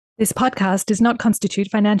This podcast does not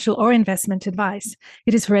constitute financial or investment advice.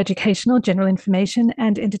 It is for educational, general information,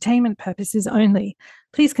 and entertainment purposes only.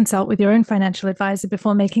 Please consult with your own financial advisor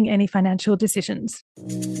before making any financial decisions.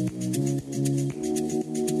 You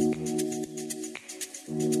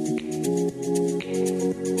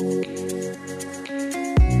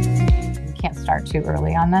can't start too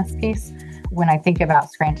early on this piece. When I think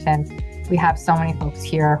about Scranton, we have so many folks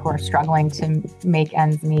here who are struggling to make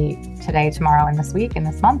ends meet today, tomorrow, and this week, and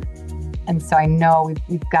this month. And so I know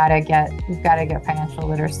we've got to get financial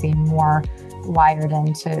literacy more wired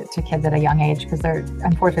into kids at a young age, because they're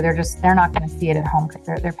not going to see it at home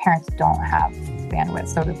because their parents don't have bandwidth.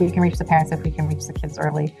 So if we can reach the parents, if we can reach the kids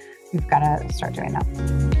early, we've got to start doing that.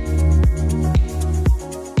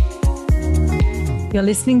 You're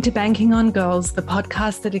listening to Banking on Girls, the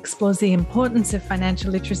podcast that explores the importance of financial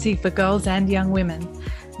literacy for girls and young women.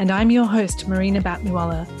 And I'm your host, Marina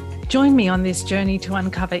Batniwala. Join me on this journey to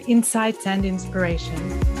uncover insights and inspiration.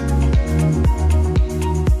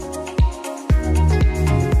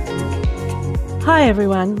 Hi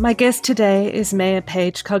everyone, my guest today is Mayor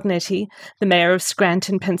Paige Cognetti, the Mayor of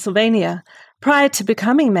Scranton, Pennsylvania. Prior to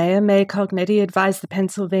becoming mayor, Mayor Cognetti advised the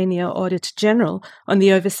Pennsylvania Auditor General on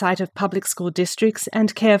the oversight of public school districts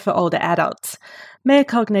and care for older adults. Mayor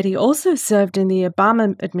Cognetti also served in the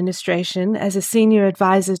Obama administration as a senior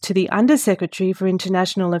advisor to the Undersecretary for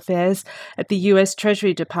International Affairs at the U.S.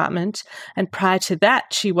 Treasury Department, and prior to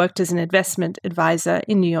that, she worked as an investment advisor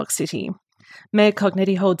in New York City. Mayor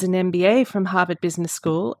Cognetti holds an MBA from Harvard Business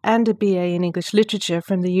School and a BA in English Literature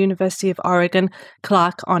from the University of Oregon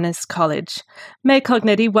Clark Honors College. Mayor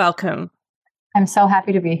Cognetti, welcome. I'm so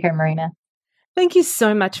happy to be here, Marina. Thank you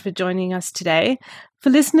so much for joining us today. For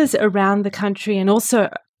listeners around the country and also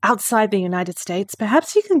outside the United States,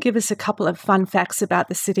 perhaps you can give us a couple of fun facts about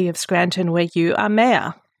the city of Scranton, where you are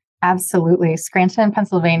mayor. Absolutely. Scranton,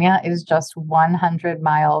 Pennsylvania is just 100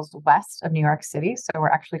 miles west of New York City. So we're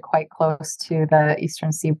actually quite close to the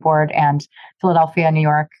Eastern Seaboard and Philadelphia, New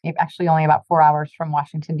York. Actually only about 4 hours from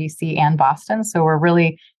Washington, D.C. and Boston. So we're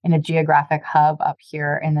really in a geographic hub up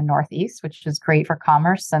here in the Northeast, which is great for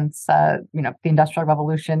commerce since, the Industrial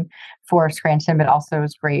Revolution for Scranton, but also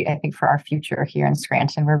is great, I think, for our future here in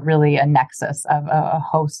Scranton. We're really a nexus of a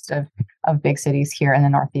host of big cities here in the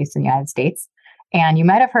Northeast in the United States. And you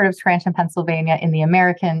might have heard of Scranton, Pennsylvania in the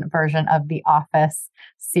American version of the Office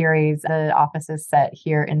series. The Office is set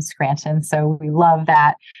here in Scranton. So we love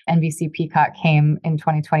that. NBC Peacock came in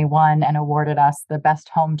 2021 and awarded us the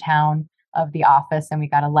best hometown of the Office. And we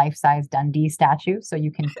got a life-size Dundee statue. So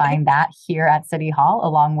you can find that here at City Hall,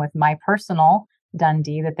 along with my personal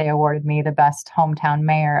Dundee that they awarded me the best hometown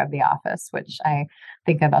mayor of the Office, which I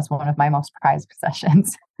think of as one of my most prized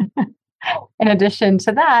possessions. In addition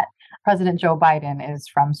to that, President Joe Biden is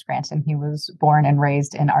from Scranton. He was born and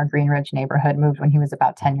raised in our Green Ridge neighborhood, moved when he was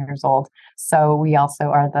about 10 years old. So we also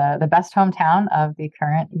are the best hometown of the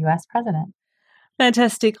current U.S. president.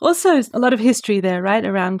 Fantastic. Also, a lot of history there, right,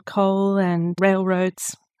 around coal and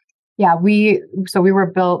railroads. Yeah, we were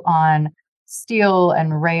built on steel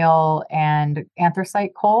and rail and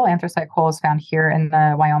anthracite coal. Anthracite coal is found here in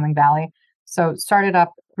the Wyoming Valley. So it started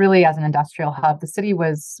up really as an industrial hub. The city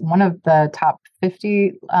was one of the top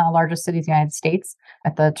 50 largest cities in the United States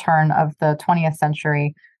at the turn of the 20th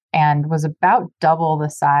century, and was about double the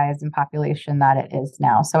size and population that it is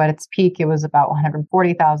now. So at its peak, it was about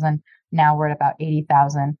 140,000. Now we're at about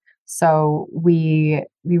 80,000. So we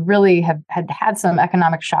really have had some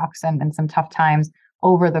economic shocks and some tough times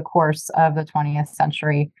over the course of the 20th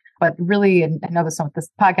century. But really, and I know that's not what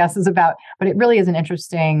this podcast is about, but it really is an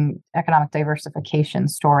interesting economic diversification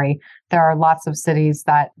story. There are lots of cities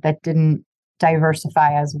that didn't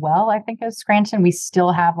diversify as well, I think, as Scranton. We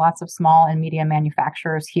still have lots of small and medium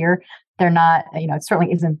manufacturers here. They're not, it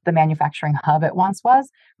certainly isn't the manufacturing hub it once was,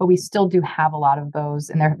 but we still do have a lot of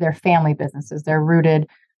those, and they're family businesses. They're rooted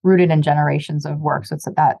in generations of work. So it's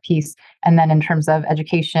that piece. And then in terms of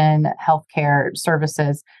education, healthcare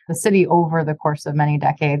services, the city over the course of many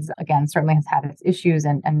decades, again, certainly has had its issues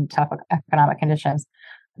and tough economic conditions.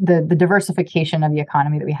 The diversification of the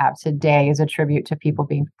economy that we have today is a tribute to people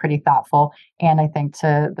being pretty thoughtful, and I think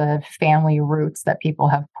to the family roots that people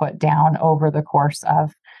have put down over the course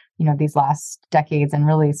of these last decades and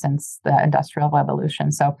really since the Industrial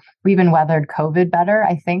Revolution. So we even weathered COVID better,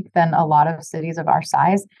 I think, than a lot of cities of our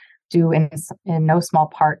size, due in no small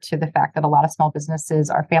part to the fact that a lot of small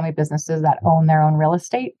businesses are family businesses that own their own real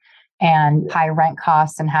estate, and high rent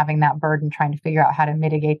costs and having that burden trying to figure out how to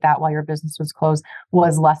mitigate that while your business was closed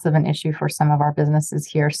was less of an issue for some of our businesses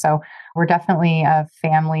here. So we're definitely a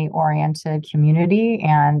family-oriented community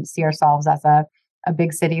and see ourselves as a a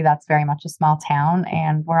big city that's very much a small town,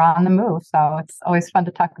 and we're on the move. So it's always fun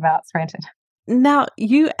to talk about Scranton. Now,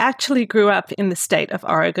 you actually grew up in the state of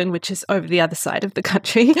Oregon, which is over the other side of the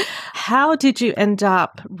country. How did you end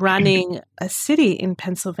up running a city in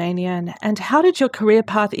Pennsylvania? And how did your career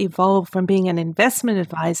path evolve from being an investment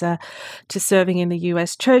advisor to serving in the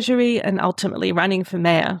U.S. Treasury and ultimately running for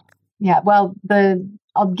mayor? Yeah, well,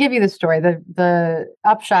 I'll give you the story. The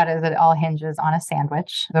upshot is that it all hinges on a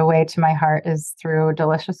sandwich. The way to my heart is through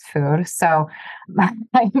delicious food. So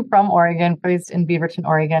I'm from Oregon, based in Beaverton,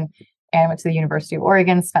 Oregon, and went to the University of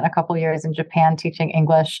Oregon, spent a couple years in Japan teaching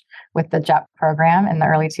English with the JEP program in the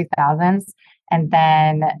early 2000s. And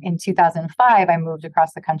then in 2005, I moved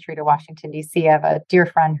across the country to Washington, D.C. I have a dear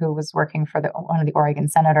friend who was working for one of the Oregon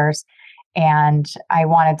senators. And I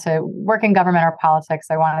wanted to work in government or politics.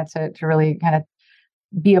 I wanted to really kind of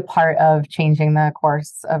be a part of changing the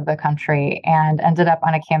course of the country, and ended up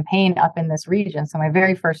on a campaign up in this region. So my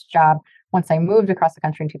very first job, once I moved across the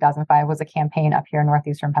country in 2005, was a campaign up here in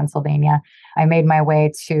northeastern Pennsylvania. I made my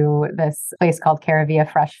way to this place called Caravia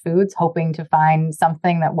Fresh Foods, hoping to find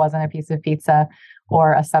something that wasn't a piece of pizza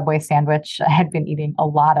or a Subway sandwich I had been eating a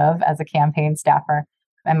lot of as a campaign staffer.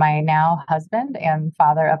 And my now husband and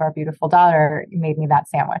father of our beautiful daughter made me that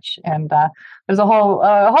sandwich. And there's a whole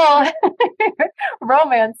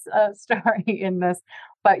romance story in this.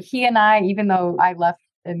 But he and I, even though I left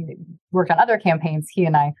and worked on other campaigns, he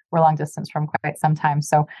and I were long distance from quite some time.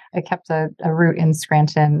 So I kept a root in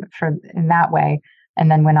Scranton in that way,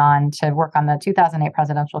 and then went on to work on the 2008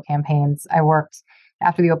 presidential campaigns. I worked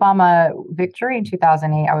after the Obama victory in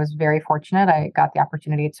 2008. I was very fortunate. I got the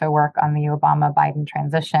opportunity to work on the Obama-Biden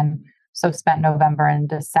transition. So spent November and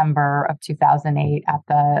December of 2008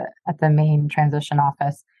 at the main transition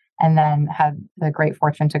office, and then had the great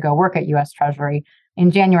fortune to go work at U.S. Treasury in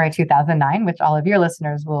January 2009, which all of your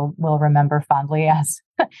listeners will remember fondly as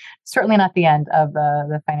certainly not the end of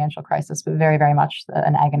the financial crisis, but very, very much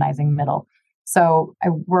an agonizing middle. So I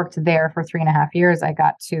worked there for 3.5 years. I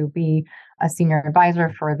got to be a senior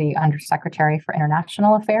advisor for the Undersecretary for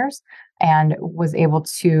International Affairs, and was able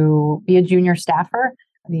to be a junior staffer,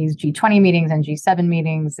 these G20 meetings and G7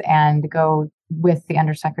 meetings, and go with the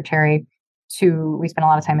Undersecretary we spent a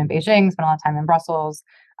lot of time in Beijing, spent a lot of time in Brussels,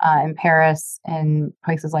 in Paris, and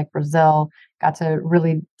places like Brazil. Got to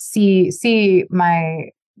really see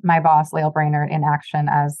my boss, Lael Brainerd, in action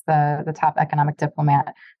as the top economic diplomat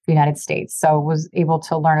of the United States. So was able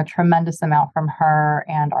to learn a tremendous amount from her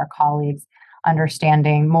and our colleagues,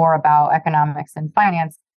 understanding more about economics and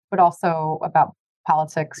finance, but also about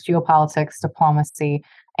politics, geopolitics, diplomacy,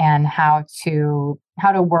 and how to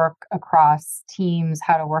work across teams,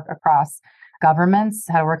 how to work across governments,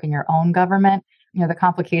 how to work in your own government. You know, the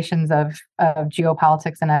complications of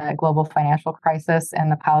geopolitics in a global financial crisis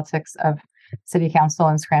and the politics of city council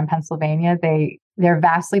in Scranton, Pennsylvania, they're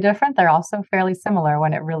vastly different. They're also fairly similar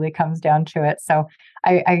when it really comes down to it. So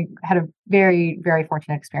I had a very, very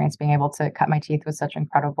fortunate experience being able to cut my teeth with such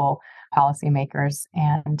incredible policymakers.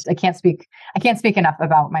 And I can't speak enough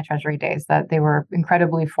about my Treasury days, that they were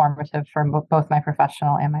incredibly formative for both my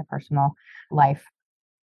professional and my personal life.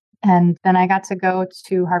 And then I got to go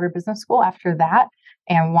to Harvard Business School after that,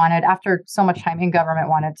 and after so much time in government,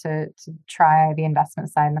 wanted to try the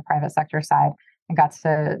investment side and the private sector side, and got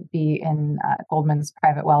to be in Goldman's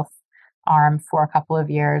private wealth arm for a couple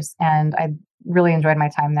of years. And I really enjoyed my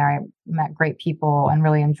time there. I met great people and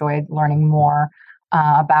really enjoyed learning more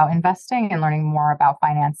about investing and learning more about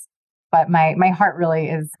finance. But my heart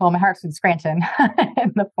really my heart's in Scranton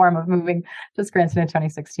in the form of moving to Scranton in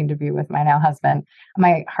 2016 to be with my now husband.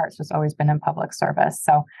 My heart's just always been in public service.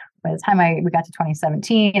 So by the time we got to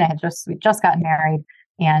 2017, we just got married,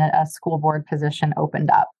 and a school board position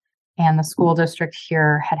opened up. And the school district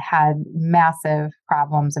here had massive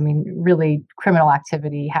problems. I mean, really criminal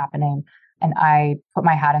activity happening. And I put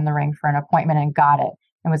my hat in the ring for an appointment and got it,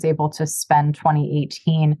 and was able to spend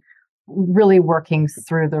 2018 really working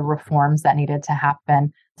through the reforms that needed to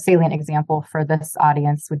happen. A salient example for this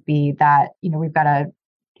audience would be that, we've got a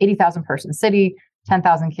 80,000 person city,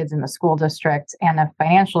 10,000 kids in the school district, and a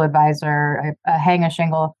financial advisor, a hang a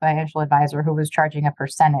shingle financial advisor who was charging a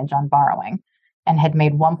percentage on borrowing and had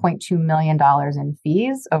made $1.2 million in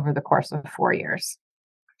fees over the course of 4 years.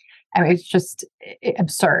 I mean, it's just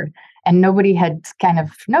absurd. And nobody had kind of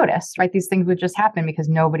noticed, right? These things would just happen because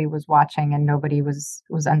nobody was watching and nobody was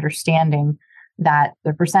understanding that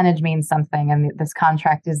the percentage means something, and this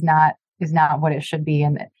contract is not what it should be.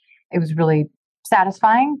 And it was really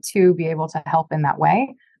satisfying to be able to help in that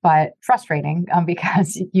way, but frustrating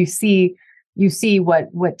because you see you see what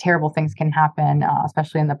terrible things can happen,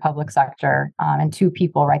 especially in the public sector, and to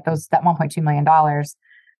people, right? That $1.2 million.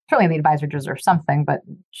 Certainly, the advisor deserves something, but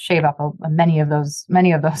shave up many of those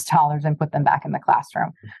dollars and put them back in the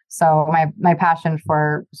classroom. So my passion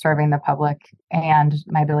for serving the public and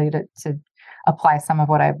my ability to apply some of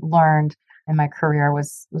what I've learned in my career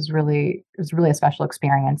was really a special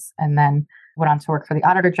experience. And then went on to work for the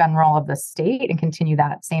Auditor General of the state and continue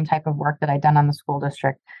that same type of work that I'd done on the school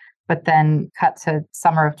district. But then cut to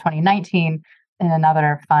summer of 2019 in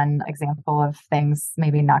another fun example of things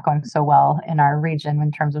maybe not going so well in our region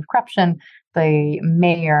in terms of corruption. The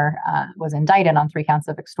mayor was indicted on 3 counts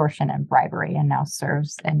of extortion and bribery and now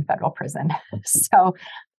serves in federal prison. So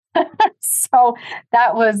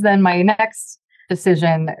that was then my next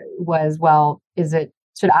decision was, well,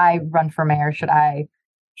 should I run for mayor? Should I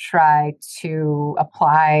try to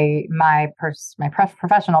apply my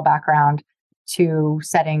professional background to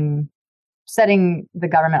setting the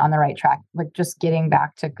government on the right track, like just getting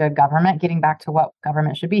back to good government, getting back to what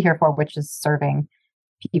government should be here for, which is serving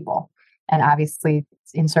people. And obviously,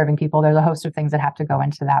 in serving people, there's a host of things that have to go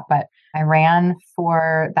into that. But I ran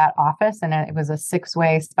for that office, and it was a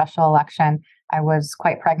 6-way special election. I was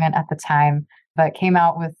quite pregnant at the time, but came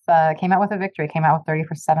out with a victory. Came out with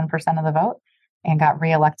 37% of the vote, and got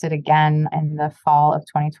reelected again in the fall of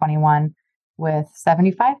 2021 with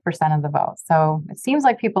 75% of the vote. So it seems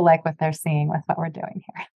like people like what they're seeing with what we're doing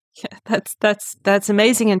here. Yeah, that's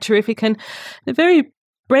amazing and terrific, and a very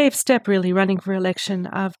brave step, really, running for election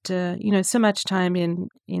after so much time in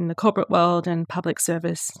the corporate world and public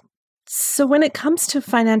service. So when it comes to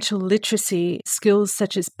financial literacy, skills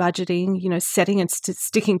such as budgeting, setting and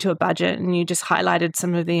sticking to a budget, and you just highlighted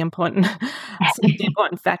some of the important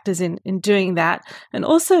factors in doing that, and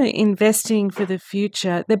also investing for the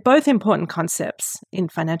future, they're both important concepts in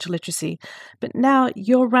financial literacy. But now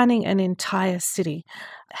you're running an entire city.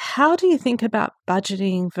 How do you think about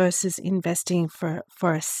budgeting versus investing for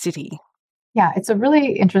a city? Yeah, it's a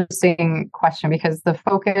really interesting question because the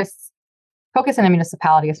focus in a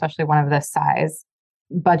municipality, especially one of this size,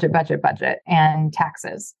 budget, and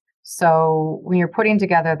taxes. So when you're putting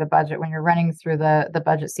together the budget, when you're running through the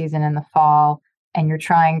budget season in the fall, and you're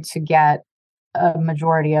trying to get a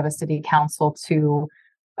majority of a city council to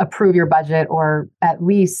approve your budget or at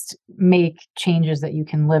least make changes that you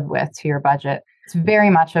can live with to your budget, it's very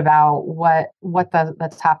much about what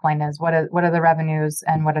the top line is, what are the revenues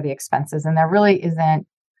and what are the expenses. And there really isn't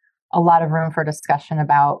a lot of room for discussion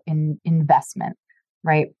about investment,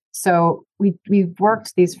 right? So we've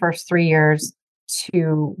worked these first 3 years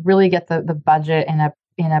to really get the budget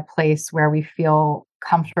in a place where we feel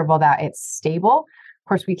comfortable that it's stable. Of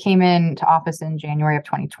course, we came into office in January of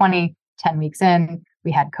 2020, 10 weeks in,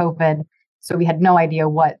 we had COVID. So we had no idea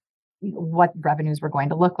what revenues were going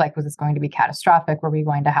to look like. Was this going to be catastrophic? Were we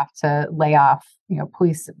going to have to lay off,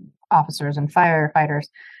 police officers and firefighters?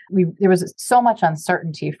 There was so much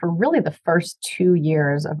uncertainty for really the first 2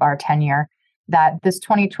 years of our tenure that this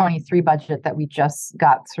 2023 budget that we just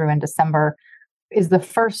got through in December is the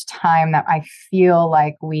first time that I feel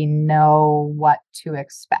like we know what to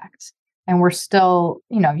expect. And we're still,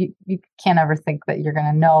 you can't ever think that you're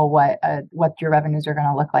going to know what your revenues are going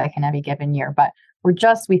to look like in any given year. But we're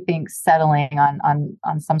just, we think, settling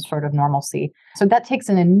on some sort of normalcy. So that takes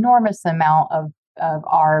an enormous amount of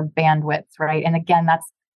our bandwidth, right? And again, that's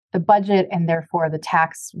the budget and therefore the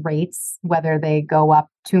tax rates, whether they go up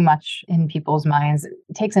too much in people's minds,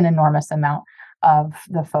 it takes an enormous amount of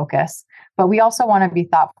the focus. But we also want to be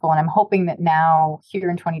thoughtful. And I'm hoping that now here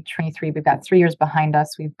in 2023, we've got 3 years behind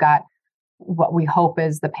us. We've got what we hope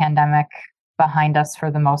is the pandemic behind us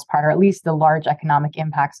for the most part, or at least the large economic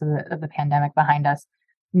impacts of the pandemic behind us.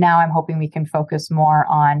 Now I'm hoping we can focus more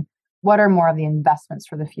on what are more of the investments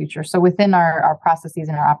for the future. So within our processes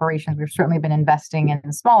and our operations, we've certainly been investing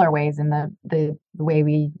in smaller ways in the way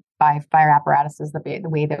we buy fire apparatuses, the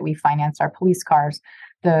way that we finance our police cars,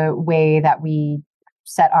 the way that we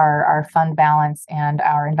set our fund balance and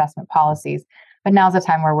our investment policies. But now's the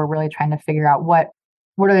time where we're really trying to figure out what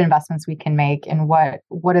are the investments we can make and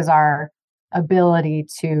what is our ability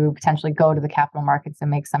to potentially go to the capital markets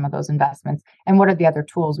and make some of those investments, and what are the other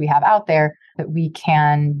tools we have out there that we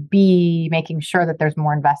can be making sure that there's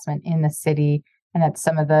more investment in the city, and that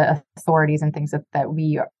some of the authorities and things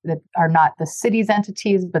that are not the city's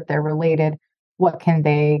entities but they're related, what can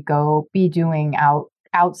they go be doing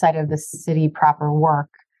outside of the city proper work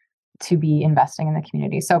to be investing in the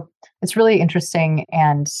community. So it's really interesting,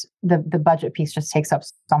 and the budget piece just takes up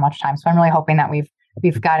so much time. So I'm really hoping that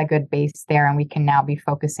we've got a good base there and we can now be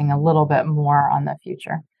focusing a little bit more on the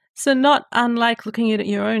future. So not unlike looking at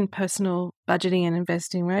your own personal budgeting and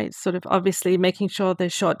investing, right? Sort of obviously making sure the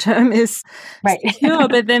short term is Right. secure,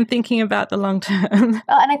 but then thinking about the long term.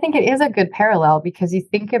 Well, and I think it is a good parallel because you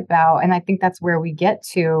think about, and I think that's where we get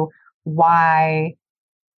to why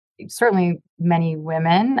certainly many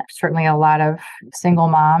women, certainly a lot of single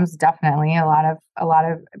moms, definitely a lot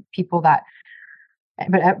of people that,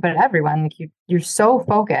 but everyone, like you're so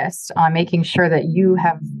focused on making sure that you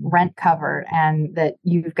have rent covered and that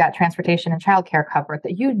you've got transportation and childcare covered,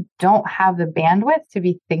 that you don't have the bandwidth to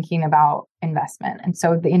be thinking about investment. And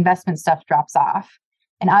so the investment stuff drops off.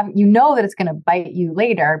 And you know that it's going to bite you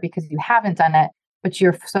later because you haven't done it, but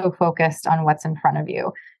you're so focused on what's in front of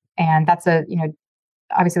you. And that's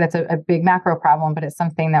obviously that's a big macro problem, but it's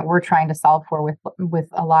something that we're trying to solve for with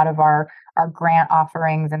a lot of our grant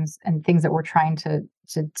offerings and things that we're trying to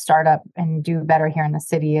start up and do better here in the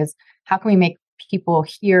city is how can we make people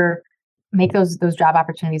here, make those job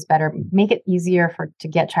opportunities better, make it easier to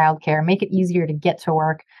get childcare, make it easier to get to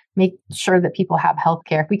work, make sure that people have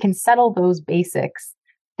healthcare. If we can settle those basics,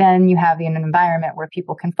 then you have an environment where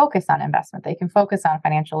people can focus on investment. They can focus on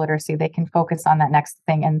financial literacy. They can focus on that next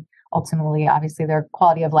thing. And ultimately, obviously, their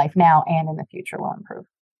quality of life now and in the future will improve.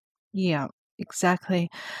 Yeah, exactly.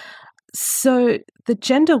 So the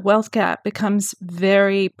gender wealth gap becomes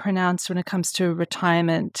very pronounced when it comes to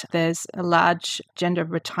retirement. There's a large gender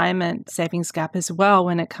retirement savings gap as well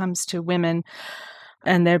when it comes to women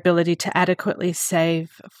and their ability to adequately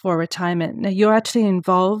save for retirement. Now, you're actually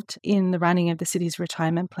involved in the running of the city's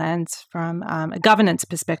retirement plans from a governance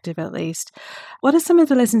perspective, at least. What are some of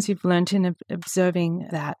the lessons you've learned in observing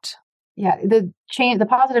that? Yeah, the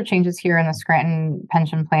positive changes here in the Scranton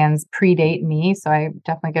pension plans predate me. So I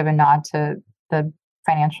definitely give a nod to the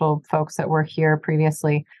financial folks that were here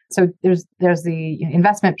previously. So there's the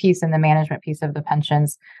investment piece and the management piece of the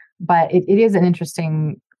pensions, but it is an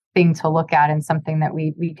interesting thing to look at and something that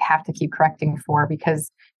we have to keep correcting for,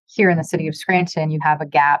 because here in the city of Scranton, you have a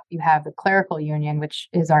gap. You have the clerical union, which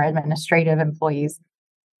is our administrative employees,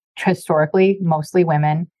 historically mostly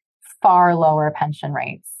women, far lower pension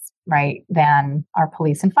rates, right, than our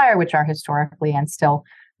police and fire, which are historically and still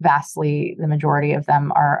vastly the majority of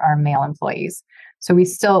them are male employees. So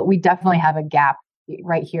we definitely have a gap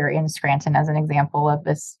right here in Scranton as an example of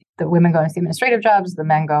this. The women go into the administrative jobs, the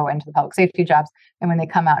men go into the public safety jobs. And when they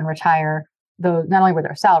come out and retire, though not only were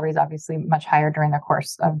their salaries obviously much higher during the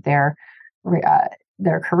course of their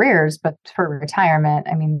careers, but for retirement,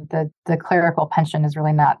 I mean, the clerical pension is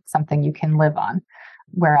really not something you can live on,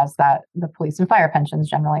 whereas that the police and fire pensions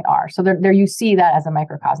generally are. So there you see that as a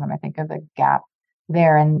microcosm, I think, of the gap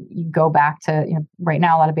there. And you go back to, right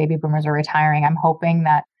now, a lot of baby boomers are retiring. I'm hoping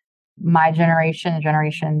that my generation and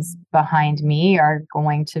generations behind me are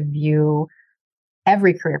going to view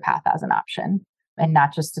every career path as an option and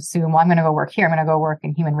not just assume, well, I'm going to go work here. I'm going to go work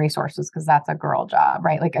in human resources because that's a girl job,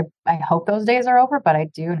 right? Like I hope those days are over, but I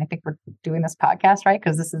do. And I think we're doing this podcast, right?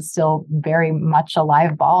 Because this is still very much a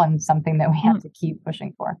live ball and something that we have to keep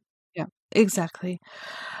pushing for. Yeah, exactly.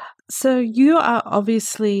 So you are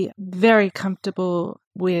obviously very comfortable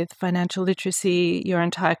with financial literacy. Your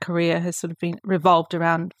entire career has sort of been revolved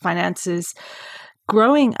around finances.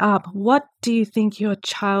 Growing up, what do you think your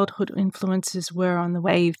childhood influences were on the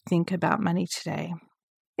way you think about money today?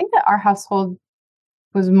 I think that our household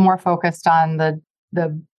was more focused on the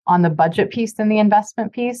budget piece than the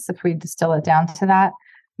investment piece, if we distill it down to that.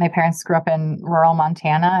 My parents grew up in rural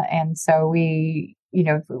Montana, and so we're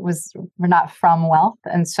not from wealth.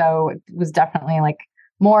 And so it was definitely like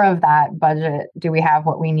more of that budget. Do we have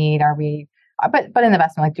what we need? But in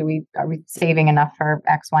investment, like, are we saving enough for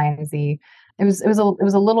X, Y, and Z? It was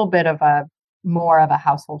a little bit of more of a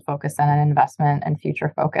household focus than an investment and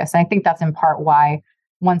future focus. And I think that's in part why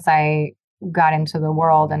once I got into the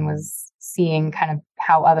world and was seeing kind of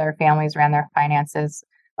how other families ran their finances,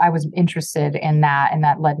 I was interested in that. And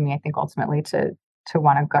that led me, I think, ultimately to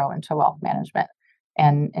want to go into wealth management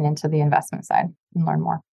and into the investment side and learn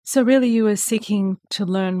more. So really you were seeking to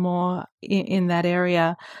learn more in that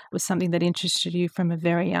area. Was something that interested you from a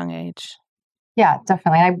very young age? Yeah,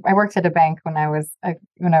 definitely. I worked at a bank when I was a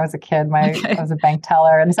kid. Okay. I was a bank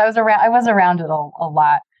teller, and so I was around it a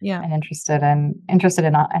lot. Yeah. And interested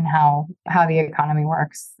in how the economy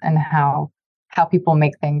works and how people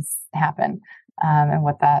make things happen, and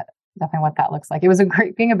what that looks like. It was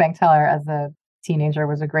being a bank teller as a teenager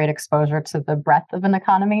was a great exposure to the breadth of an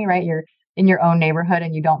economy. Right, you're in your own neighborhood,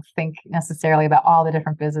 and you don't think necessarily about all the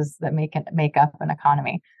different businesses that make up an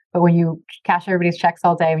economy. But when you cash everybody's checks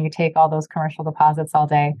all day, when you take all those commercial deposits all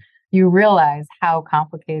day, you realize how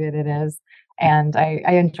complicated it is And I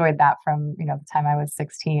enjoyed that from, the time I was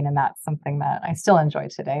 16. And that's something that I still enjoy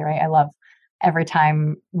today, right? I love every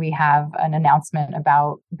time we have an announcement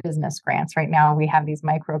about business grants. Right now we have these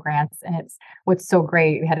micro grants, and it's what's so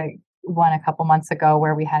great. We had one a couple months ago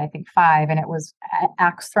where we had, I think, 5, and it was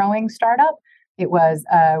axe throwing startup. It was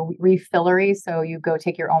a refillery. So you go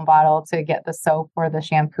take your own bottle to get the soap or the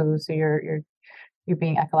shampoo. So you're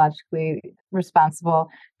being ecologically responsible.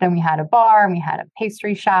 Then we had a bar and we had a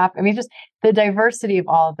pastry shop. I mean, just the diversity of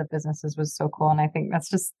all of the businesses was so cool. And I think that's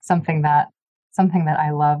just something that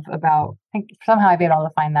I love about, I think somehow I've been able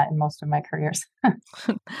to find that in most of my careers.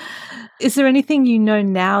 Is there anything you know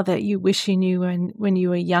now that you wish you knew when you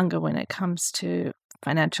were younger when it comes to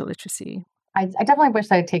financial literacy? I definitely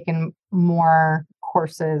wish I had taken more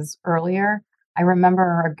courses earlier. I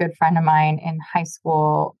remember a good friend of mine in high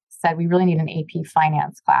school said, we really need an AP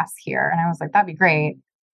finance class here. And I was like, that'd be great.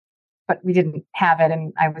 But we didn't have it.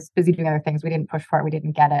 And I was busy doing other things. We didn't push for it. We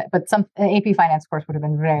didn't get it. But an AP finance course would have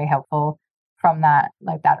been very helpful from that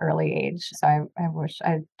early age. So I wish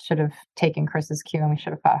I should have taken Chris's cue, and we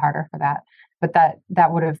should have fought harder for that. But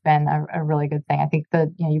that would have been a really good thing. I think that,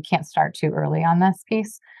 you can't start too early on this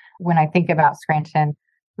piece. When I think about Scranton,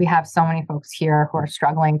 we have so many folks here who are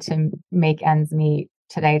struggling to make ends meet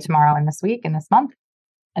today, tomorrow, and this week, and this month.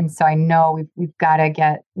 And so I know we've got to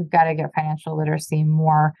get financial literacy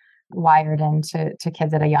more wired into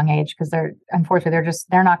kids at a young age, because unfortunately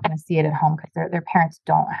they're not going to see it at home because their parents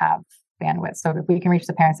don't have bandwidth. So if we can reach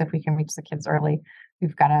the parents, if we can reach the kids early,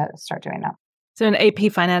 we've got to start doing that. So an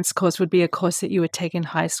AP finance course would be a course that you would take in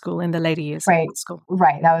high school, in the later years of high school.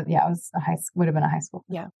 Right. That was would have been a high school.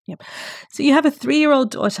 Yeah. Yep. So you have a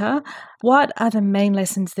 3-year-old daughter. What are the main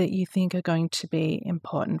lessons that you think are going to be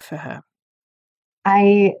important for her?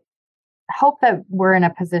 I hope that we're in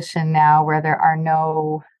a position now where there are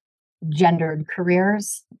no gendered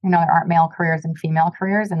careers. There aren't male careers and female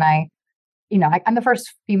careers. And I'm the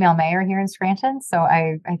first female mayor here in Scranton. So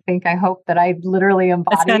I hope that I literally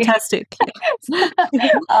embody. That's fantastic.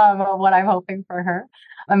 What I'm hoping for her.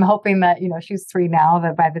 I'm hoping that, she's 3 now,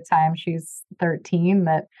 that by the time she's 13,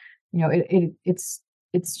 that,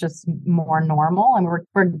 it's just more normal, and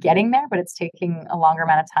we're getting there, but it's taking a longer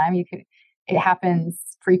amount of time. It happens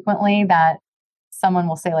frequently that someone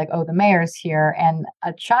will say, like, oh, the mayor's here, and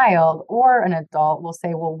a child or an adult will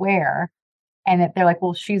say, well, where? And if they're like,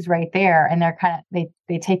 well, she's right there. And they're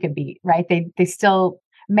they take a beat, right? They still,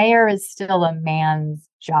 mayor is still a man's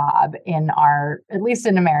job at least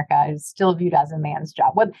in America, it's still viewed as a man's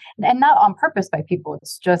job. And not on purpose by people.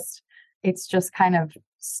 It's just kind of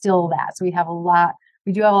still that. So we do have a lot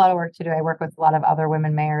of work to do. I work with a lot of other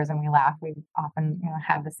women mayors, and we laugh. We often,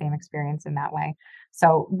 have the same experience in that way.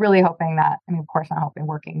 So really hoping that, of course not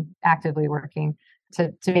hoping, actively working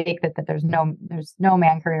to make that there's no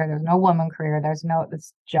man career, there's no woman career,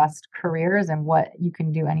 it's just careers, and what you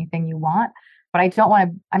can do anything you want. But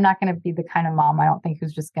I'm not going to be the kind of mom, I don't think,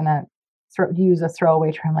 who's just going to use a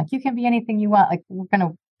throwaway term like, you can be anything you want. Like, we're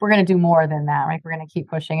going to do more than that, right? We're going to keep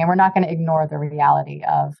pushing, and we're not going to ignore the reality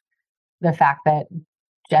of the fact that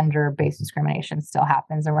gender-based discrimination still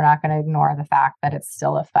happens, and we're not going to ignore the fact that it's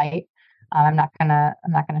still a fight. I'm not going to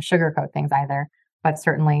sugarcoat things either, but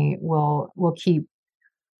certainly we'll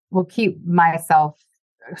keep myself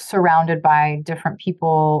surrounded by different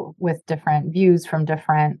people with different views from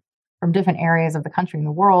different areas of the country and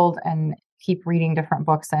the world, and keep reading different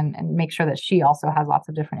books, and make sure that she also has lots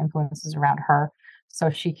of different influences around her, so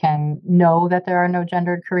she can know that there are no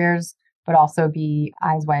gendered careers, but also be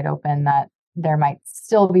eyes wide open that there might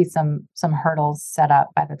still be some hurdles set up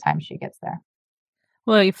by the time she gets there.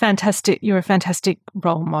 Well, you're fantastic. You're a fantastic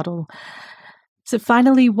role model. So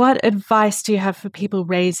finally, what advice do you have for people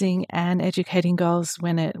raising and educating girls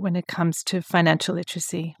when it comes to financial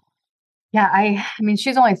literacy? Yeah, I mean,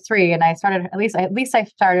 she's only 3, and I started at least I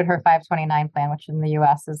started her 529 plan, which in the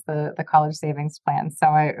U.S. is the college savings plan. So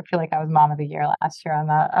I feel like I was Mom of the Year last year on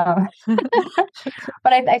that.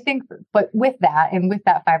 But I think, with that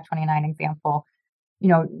 529 example,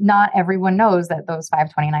 not everyone knows that those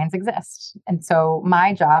 529s exist. And so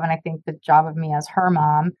my job, and I think the job of me as her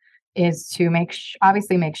mom, is to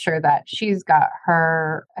obviously make sure that she's got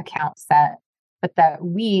her account set, but that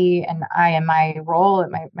we, and I, in my role,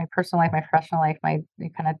 my personal life, my professional life, my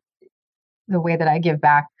kind of the way that I give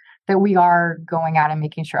back, that we are going out and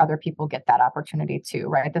making sure other people get that opportunity too,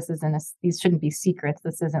 right? These shouldn't be secrets.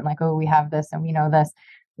 This isn't like, oh, we have this and we know this.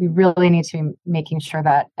 We really need to be making sure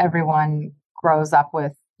that everyone grows up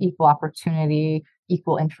with equal opportunity,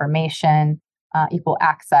 equal information, equal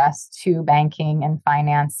access to banking and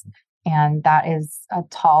finance. And that is a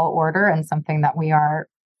tall order, and something that we are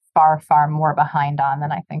far, far more behind on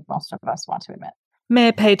than I think most of us want to admit.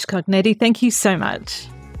 Mayor Paige Cognetti, thank you so much.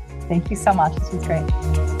 Thank you so much. This was great.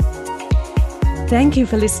 Thank you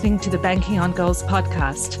for listening to the Banking on Goals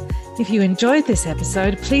podcast. If you enjoyed this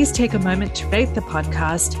episode, please take a moment to rate the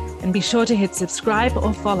podcast and be sure to hit subscribe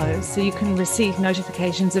or follow so you can receive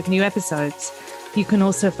notifications of new episodes. You can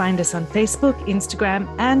also find us on Facebook,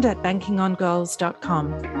 Instagram, and at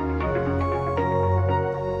bankingongoals.com.